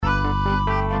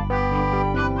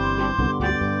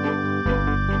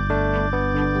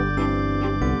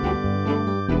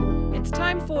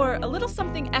for a little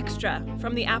something extra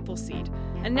from the Appleseed.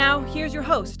 And now, here's your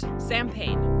host, Sam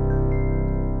Payne.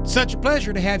 Such a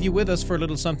pleasure to have you with us for a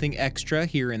little something extra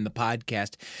here in the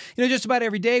podcast. You know, just about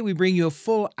every day we bring you a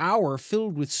full hour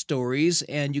filled with stories,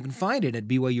 and you can find it at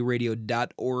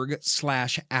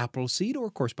byuradio.org/Appleseed, or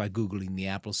of course by Googling the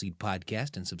Appleseed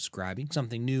podcast and subscribing.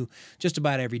 Something new just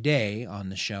about every day on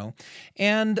the show.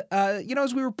 And,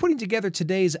 as we were putting together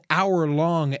today's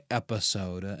hour-long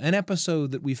episode, an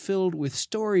episode that we filled with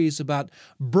stories about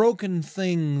broken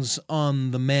things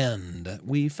on the mend,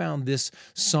 we found this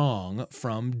song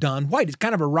from Don White. It's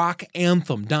kind of a rock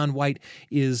anthem. Don White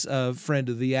is a friend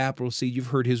of the Appleseed. You've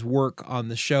heard his work on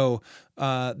the show.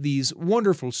 These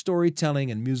wonderful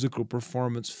storytelling and musical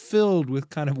performance filled with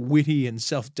kind of witty and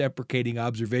self-deprecating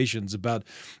observations about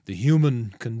the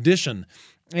human condition.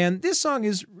 And this song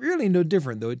is really no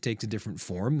different, though it takes a different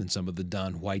form than some of the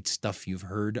Don White stuff you've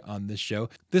heard on this show.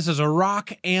 This is a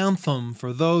rock anthem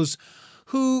for those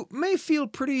who may feel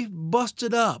pretty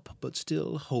busted up, but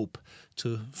still hope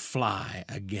to fly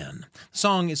again. The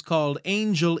song is called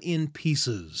Angel in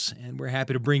Pieces, and we're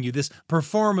happy to bring you this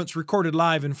performance recorded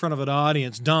live in front of an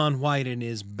audience, Don White and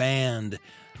his band,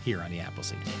 here on the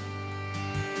Appleseed.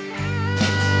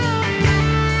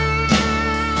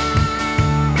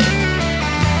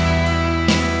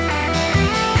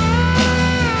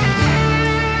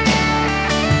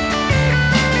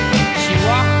 She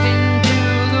walked into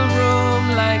the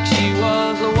room like she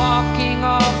was walking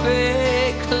off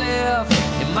a cliff.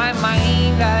 In my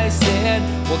mind I said,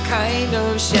 what kind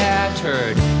of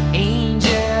shattered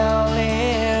angel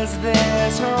is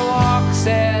this? Her walk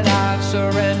said, I've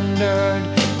surrendered.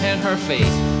 And her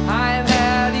face, I've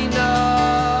had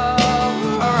enough.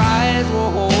 Her eyes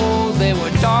were whole, they were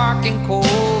dark and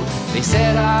cold. They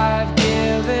said, I've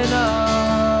given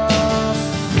up.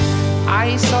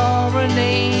 I saw an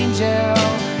angel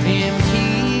in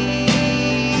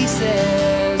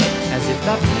pieces, as if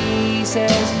the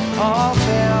pieces all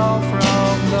fell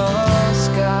from the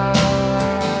sky.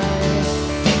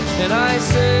 And I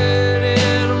said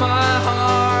in my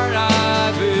heart,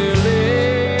 I believe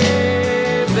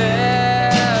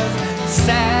there's a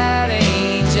sad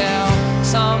angel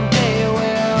someday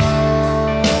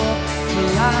will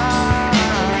fly.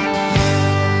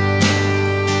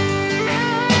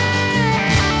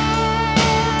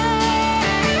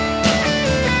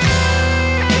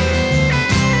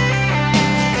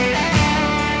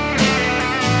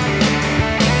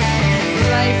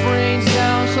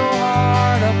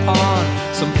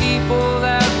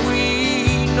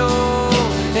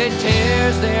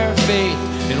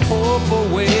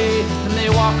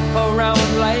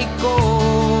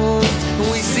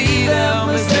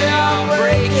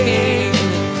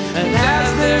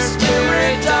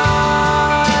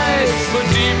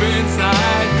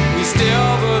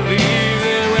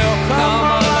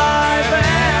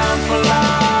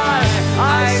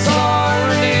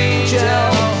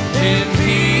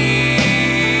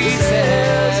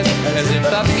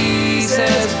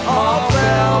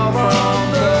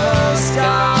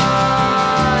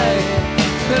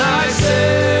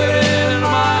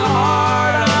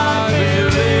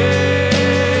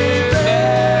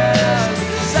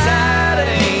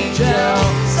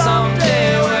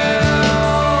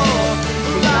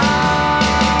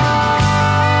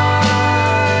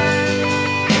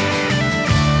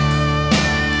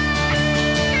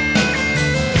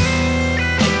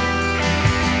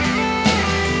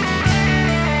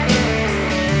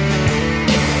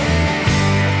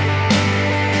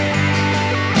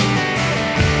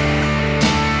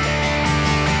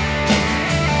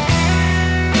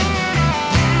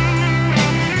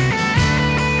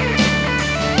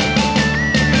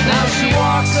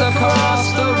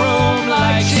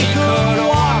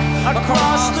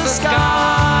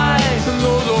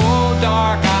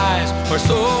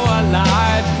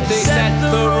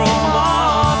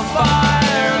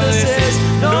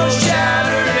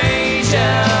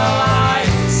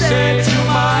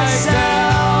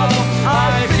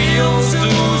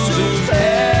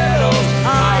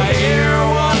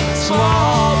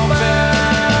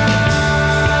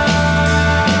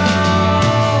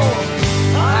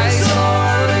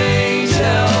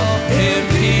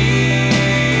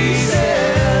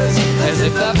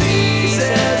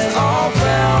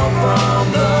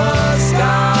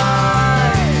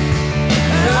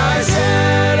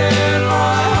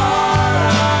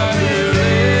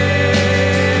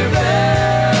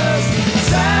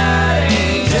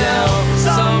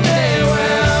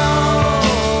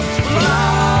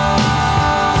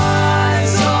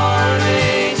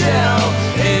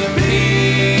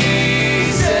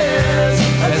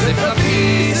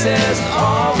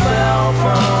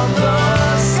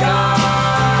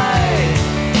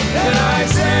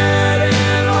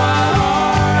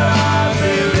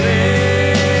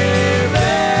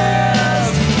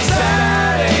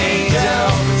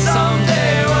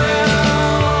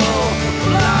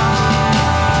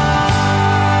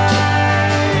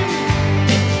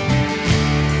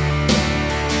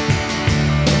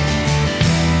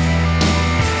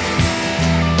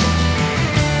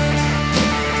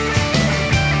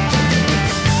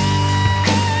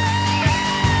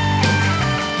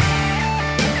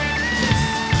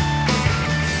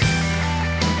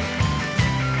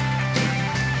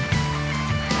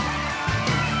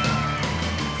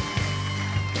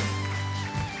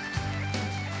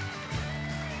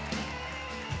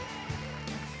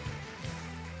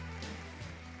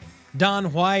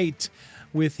 Don White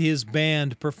with his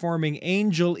band performing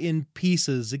Angel in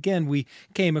Pieces. Again, we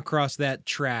came across that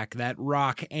track, that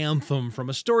rock anthem from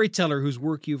a storyteller whose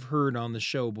work you've heard on the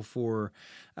show before.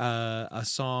 A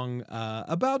song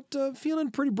about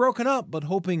feeling pretty broken up, but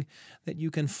hoping that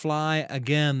you can fly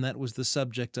again. That was the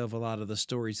subject of a lot of the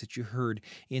stories that you heard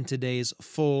in today's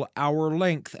full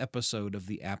hour-length episode of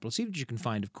The Appleseed, which you can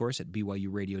find, of course, at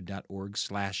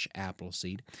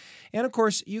byuradio.org/Appleseed. And, of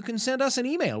course, you can send us an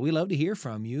email. We love to hear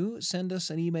from you. Send us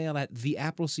an email at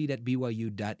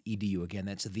theappleseed@byu.edu. Again,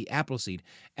 that's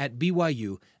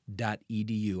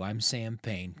theappleseed@byu.edu. I'm Sam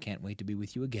Payne. Can't wait to be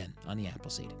with you again on The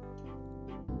Appleseed.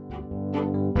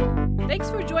 Thanks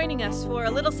for joining us for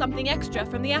a little something extra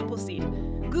from The Appleseed.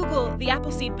 Google The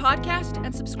Appleseed Podcast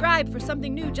and subscribe for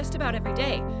something new just about every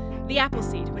day. The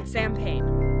Appleseed with Sam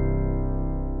Payne.